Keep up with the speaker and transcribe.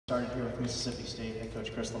Started here with Mississippi State. Head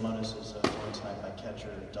coach Chris Lemonis is joined tonight by catcher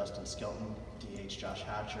Dustin Skelton, DH Josh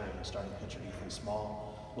Hatcher, and starting pitcher Ethan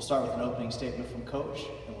Small. We'll start with an opening statement from coach,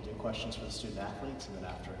 and we'll do questions for the student athletes, and then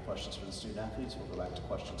after questions for the student athletes, we'll go back to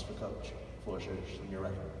questions for coach. The floor is yours when you're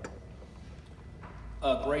ready.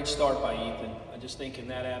 Great start by Ethan. I just think in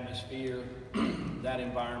that atmosphere, that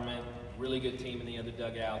environment, really good team in the other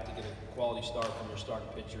dugout, to get a quality start from your starting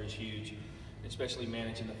pitcher is huge, especially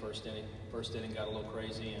managing the first inning. First inning got a little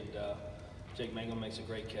crazy, and Jake Mangum makes a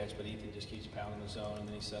great catch, but Ethan just keeps pounding the zone, and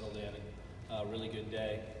then he settled in. And really good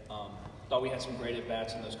day. Thought we had some great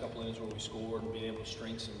at-bats in those couple innings where we scored and being able to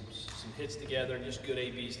string some hits together, just good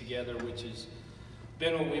ABs together, which has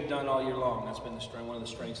been what we've done all year long. That's been one of the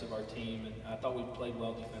strengths of our team, and I thought we played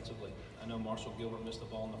well defensively. I know Marshall Gilbert missed the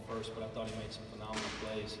ball in the first, but I thought he made some phenomenal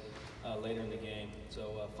plays later in the game,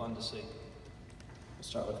 so fun to see. We'll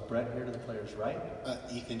start with Brett here to the player's right.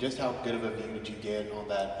 Ethan, just how good of a view did you get on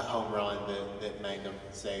that home run that Mangum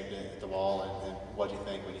saved at the wall, and what did you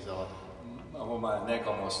think when you saw it? Well, my neck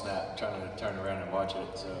almost snapped trying to turn around and watch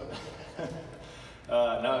it. So,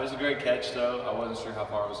 no, it was a great catch, though. I wasn't sure how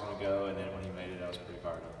far it was going to go, and then when he made it, I was pretty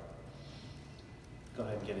fired up. Go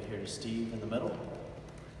ahead and get it here to Steve in the middle.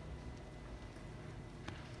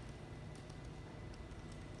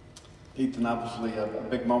 Ethan, obviously a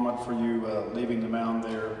big moment for you leaving the mound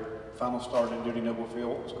there. Final start at Duty Noble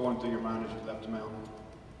Field. What was going through your mind as you left the mound?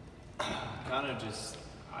 Kind of just,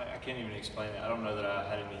 I can't even explain it. I don't know that I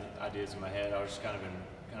had any ideas in my head. I was just kind of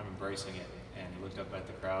embracing it, and looked up at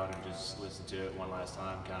the crowd and just listened to it one last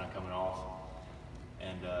time, kind of coming off.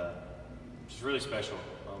 And just really special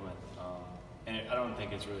moment. And I don't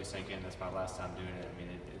think it's really sank in. That's my last time doing it. I mean,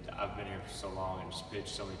 I've been here for so long and just pitched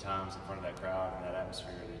so many times in front of that crowd and that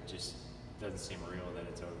atmosphere that it just doesn't seem real that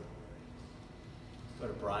it's over. Go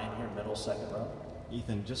to Brian here, middle, second row.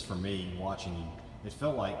 Ethan, just for me, watching you, it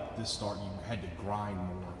felt like this start you had to grind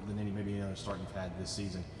more than maybe any other start you've had this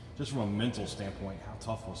season. Just from a mental standpoint, how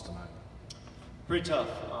tough was tonight? Pretty tough.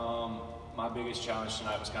 My biggest challenge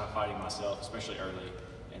tonight was kind of fighting myself, especially early.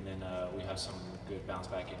 And then we have some good bounce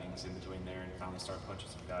back innings in between there and finally start punching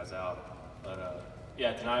some guys out. But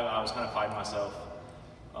yeah, tonight I was kind of fighting myself.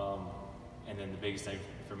 And then the biggest thing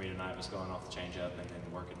for me tonight was going off the changeup and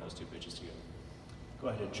then working those two pitches together. Go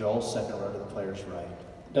ahead to Joel, second row to the player's right.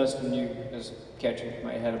 Dustin, you as catcher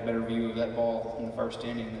may have had a better view of that ball in the first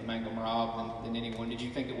inning that Mangum robbed than anyone. Did you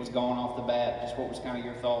think it was gone off the bat? Just what was kind of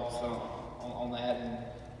your thoughts on that, and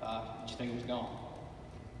did you think it was gone?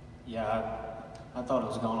 Yeah, I thought it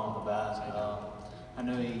was gone off the bat. I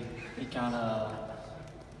knew he kind of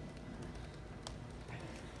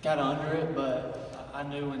got under it, but I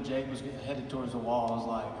knew when Jake was headed towards the wall, I was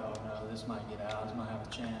like, oh no, this might get out, this might have a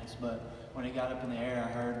chance. But when he got up in the air,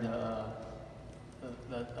 I heard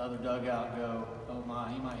the other dugout go, oh my,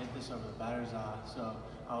 he might hit this over the batter's eye. So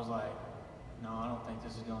I was like, no, I don't think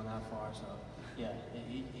this is going that far. So yeah,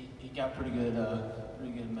 he got pretty good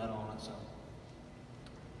metal on it. So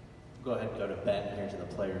go ahead and go to Ben here to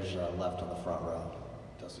the player's left on the front row.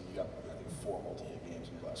 Dustin, you got, I think, 4 multi-hit games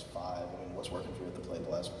in the last 5. I mean, what's working for you at the plate the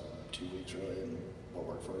last 2 weeks, really, and what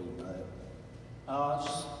worked for you tonight?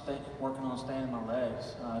 Just working on staying in my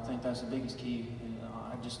legs. I think that's the biggest key.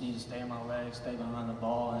 I just need to stay in my legs, stay behind the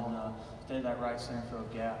ball, and stay in that right center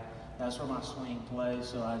field gap. That's where my swing plays,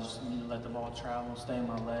 so I just need to let the ball travel, stay in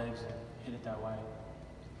my legs, and hit it that way.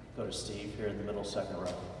 Go to Steve here in the middle, second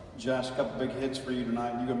row. Josh, a couple big hits for you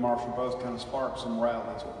tonight. You and Marshall both kind of sparked some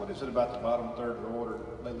rallies. What is it about the bottom third of the order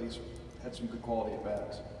lately had some good quality at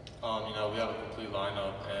bats? We have a complete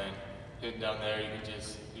lineup, and hitting down there, you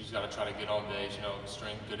just got to try to get on base.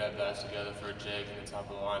 String good at bats together for Jake and the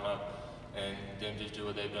top of the lineup, and them just do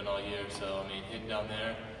what they've done all year. So hitting down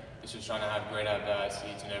there, it's just trying to have great at bats,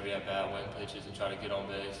 each and every at bat, win pitches, and try to get on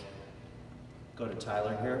base. Go to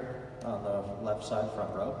Tyler here on the left side,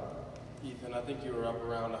 front row. Ethan, I think you were up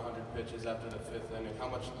around 100 pitches after the 5th inning. How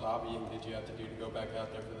much lobbying did you have to do to go back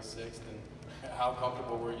out there for the 6th? And how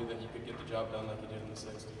comfortable were you that you could get the job done like you did in the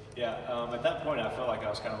 6th? Yeah, at that point I felt like I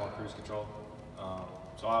was kind of on cruise control.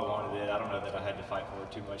 So I wanted it. I don't know that I had to fight for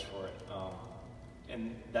it too much for it.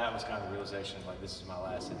 And that was kind of the realization, like, this is my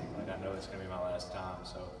last inning. Like, I know it's going to be my last time.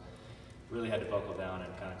 So really had to buckle down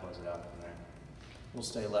and kind of close it out from there. We'll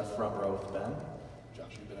stay left front row with Ben.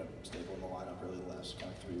 Josh, you've been a staple in the lineup really the last kind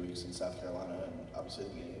of 3 weeks in South Carolina, and obviously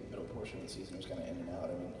the middle portion of the season was kind of in and out.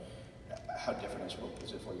 I mean, how different is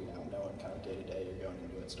it for you now, knowing kind of day to day you're going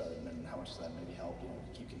into it starting, and how much does that maybe help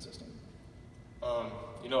keep consistent?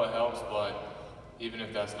 It helps, but even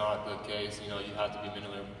if that's not the case, you have to be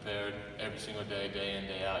mentally prepared every single day, day in,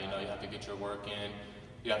 day out. You have to get your work in,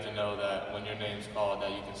 you have to know that when your name's called,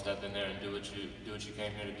 that you can step in there and do what you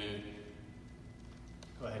came here to do.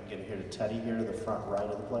 Go ahead and get it here to Teddy here to the front right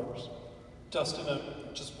of the players. Dustin,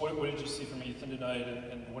 just what did you see from Ethan tonight,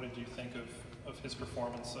 and what did you think of his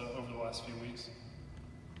performance over the last few weeks?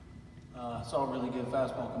 I saw a really good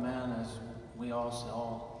fastball command, as we all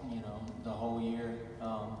saw, the whole year.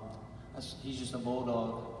 He's just a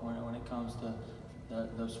bulldog when it comes to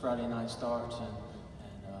those Friday night starts, and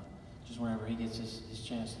just whenever he gets his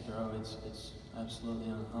chance to throw, it's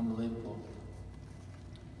absolutely unbelievable.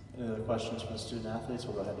 Any other questions from the student athletes?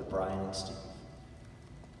 We'll go ahead to Brian and Steve.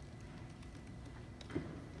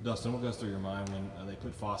 Dustin, what goes through your mind when they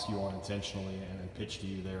put Foscue on intentionally and then pitched to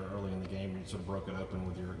you there early in the game and you sort of broke it open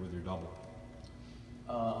with your double?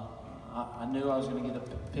 I knew I was going to get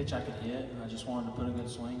a pitch I could hit, and I just wanted to put a good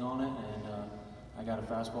swing on it, and I got a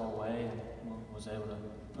fastball away and was able to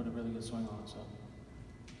put a really good swing on it. So.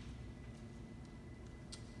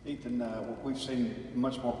 Ethan, we've seen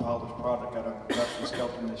much more polished product out of Dustin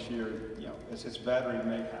Skelton this year. As his battery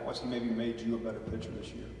what's he maybe made you a better pitcher this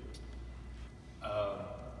year?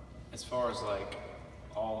 As far as like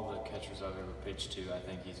all the catchers I've ever pitched to, I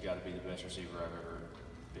think he's got to be the best receiver I've ever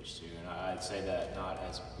pitched to, and I'd say that not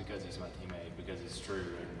as because he's my teammate, because it's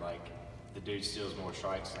true, and like the dude steals more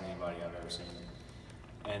strikes than anybody I've ever seen,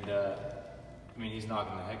 and I mean he's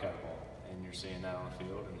knocking the heck out of the ball, and you're seeing that on the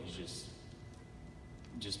field, and he's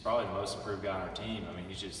just probably the most improved guy on our team. I mean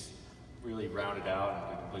he's just really rounded out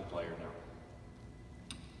and a complete player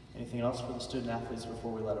now. Anything else for the student athletes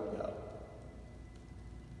before we let them go?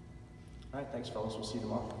 All right, thanks, fellas. We'll see you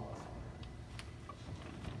tomorrow.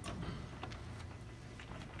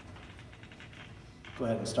 Go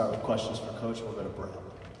ahead and start with questions for Coach. We'll go to Brad.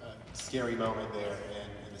 Scary moment there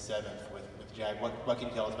in the seventh with Jag. What can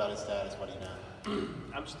you tell us about his status? What do you know?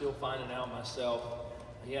 I'm still finding out myself.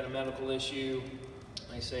 He had a medical issue.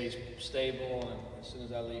 They say he's stable, and as soon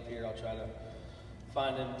as I leave here, I'll try to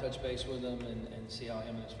find him, touch base with him, and see how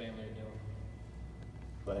him and his family are doing.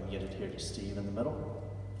 Go ahead and get it here to Steve in the middle.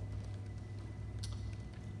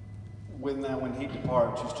 When he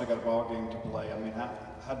departs, you still got a ball game to play. I mean,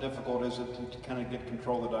 how difficult is it to kind of get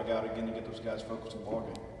control of the dugout again and get those guys focused on the ball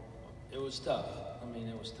game? It was tough. I mean,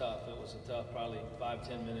 it was tough. It was a tough, probably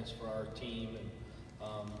 5-10 minutes for our team,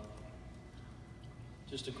 and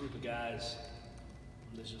just a group of guys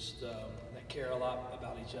that just that care a lot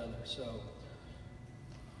about each other. So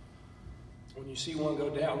when you see one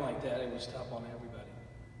go down like that, it was tough on everybody.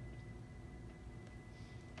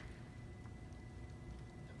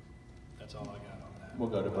 That's all I got on that. We'll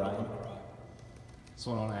go to Brian.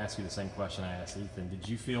 So I want to ask you the same question I asked Ethan. Did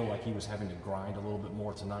you feel like he was having to grind a little bit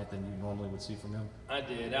more tonight than you normally would see from him? I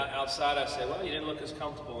did. Outside, I said, well, you didn't look as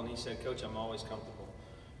comfortable. And he said, Coach, I'm always comfortable.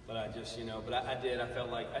 But I just, but I did. I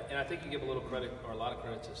felt like, and I think you give a little credit, or a lot of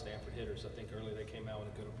credit to Stanford hitters. I think earlier they came out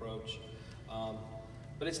with a good approach.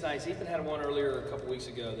 But it's nice. Ethan had one earlier a couple weeks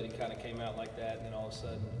ago that he kind of came out like that, and then all of a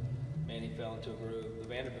sudden, man, he fell into a groove. The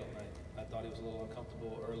Vanderbilt night, I thought he was a little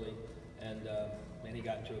uncomfortable early. And then he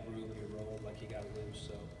got into a groove and he rolled like he got loose.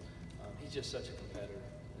 So he's just such a competitor.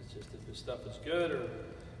 It's just if his stuff is good or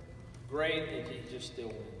great, he just still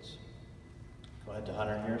wins. Go ahead to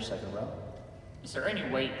Hunter here, second row. Is there any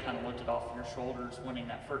way you kind of lifted off your shoulders winning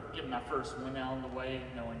that getting that first win out of the way,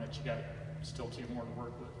 knowing that you got still two more to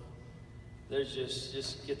work with? There's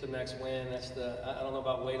just get the next win. That's I don't know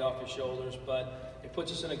about weight off your shoulders, but it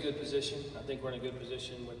puts us in a good position. I think we're in a good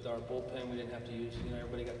position with our bullpen. We didn't have to use,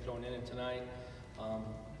 everybody got thrown in tonight.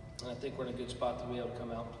 And I think we're in a good spot to be able to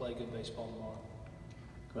come out and play good baseball tomorrow.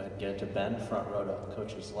 Go ahead and get it to Ben, front row to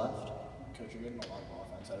Coach's left. Coach, you're getting a lot of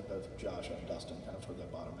offense out of both Josh and Dustin, kind of toward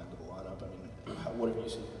that bottom end of the lineup. I mean, what have you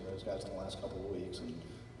seen from those guys in the last couple of weeks? And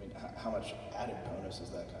I mean, how much added bonus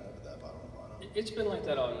is that kind of at that bottom of the lineup? It's been like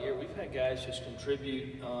that all year. We've had guys just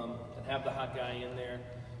contribute and have the hot guy in there.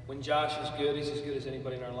 When Josh is good, he's as good as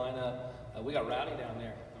anybody in our lineup. We got Rowdy down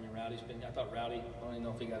there. I mean, I thought Rowdy, I don't even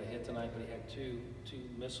know if he got a hit tonight, but he had two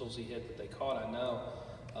missiles he hit that they caught, I know.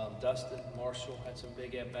 Dustin, Marshall had some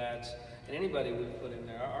big at-bats. And anybody we put in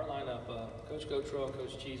there. Our lineup, Coach Gotro and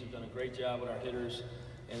Coach Cheese have done a great job with our hitters.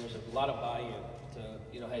 And there's a lot of buy-in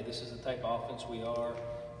to, hey, this is the type of offense we are.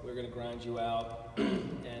 We're going to grind you out.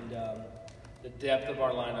 And the depth of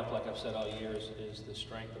our lineup, like I've said all year, is the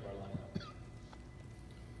strength of our lineup.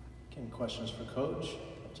 Any questions for Coach?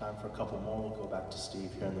 Time for a couple more. We'll go back to Steve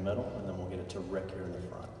here in the middle, and then we'll get it to Rick here in the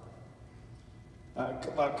front.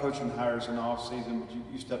 A lot of coaching hires in the offseason, but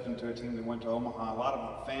you stepped into a team that went to Omaha. A lot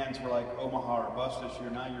of fans were like, Omaha or bust this year.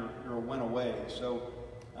 Now you're a win away. So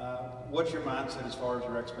what's your mindset as far as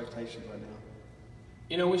your expectations right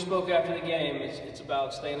now? We spoke after the game. It's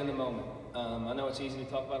about staying in the moment. I know it's easy to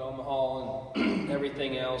talk about Omaha and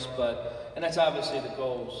everything else, and that's obviously the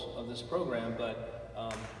goals of this program, but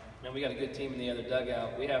man, we got a good team in the other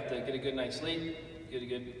dugout. We have to get a good night's sleep, get a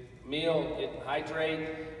good meal, hydrate,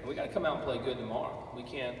 and we got to come out and play good tomorrow. We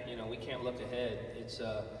can't look ahead. It's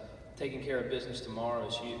taking care of business tomorrow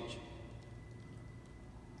is huge.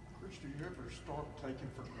 Chris, do you ever start taking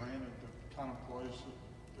for granted the kind of plays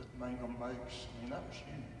that Mangum makes? I mean, that was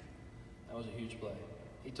huge. That was a huge play.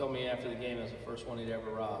 He told me after the game that was the first one he'd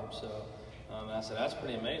ever robbed. So and I said, that's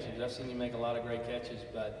pretty amazing because I've seen you make a lot of great catches,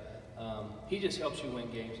 but he just helps you win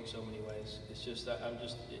games in so many ways. It's just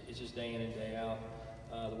day in and day out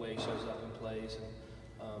the way he shows up and plays.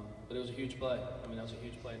 But it was a huge play. I mean, that was a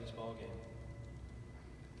huge play in this ball game.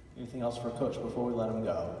 Anything else for Coach before we let him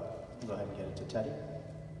go? We'll go ahead and get it to Teddy.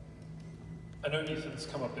 I know Ethan's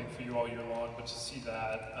come up big for you all year long, but to see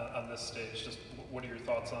that on this stage, just what are your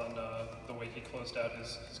thoughts on the way he closed out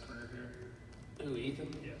his career here? Who,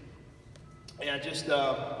 Ethan? Yeah. Yeah, just,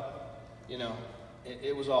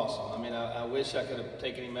 it was awesome. I mean, I wish I could have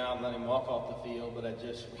taken him out and let him walk off the field, but we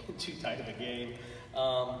had too tight of a game.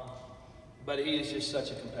 But he is just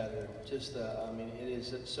such a competitor. It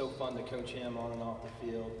is so fun to coach him on and off the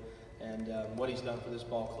field. And what he's done for this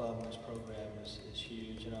ball club and this program is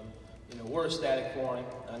huge. And we're ecstatic for him.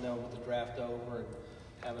 I know with the draft over and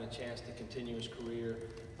having a chance to continue his career,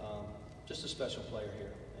 just a special player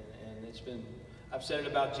here. And it's been, I've said it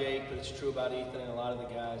about Jake, but it's true about Ethan and a lot of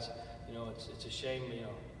the guys. It's a shame,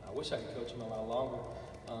 I wish I could coach him a lot longer,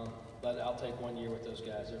 but I'll take 1 year with those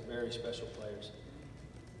guys. They're very special players.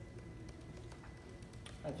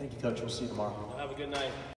 All right, thank you, Coach. We'll see you tomorrow. Have a good night.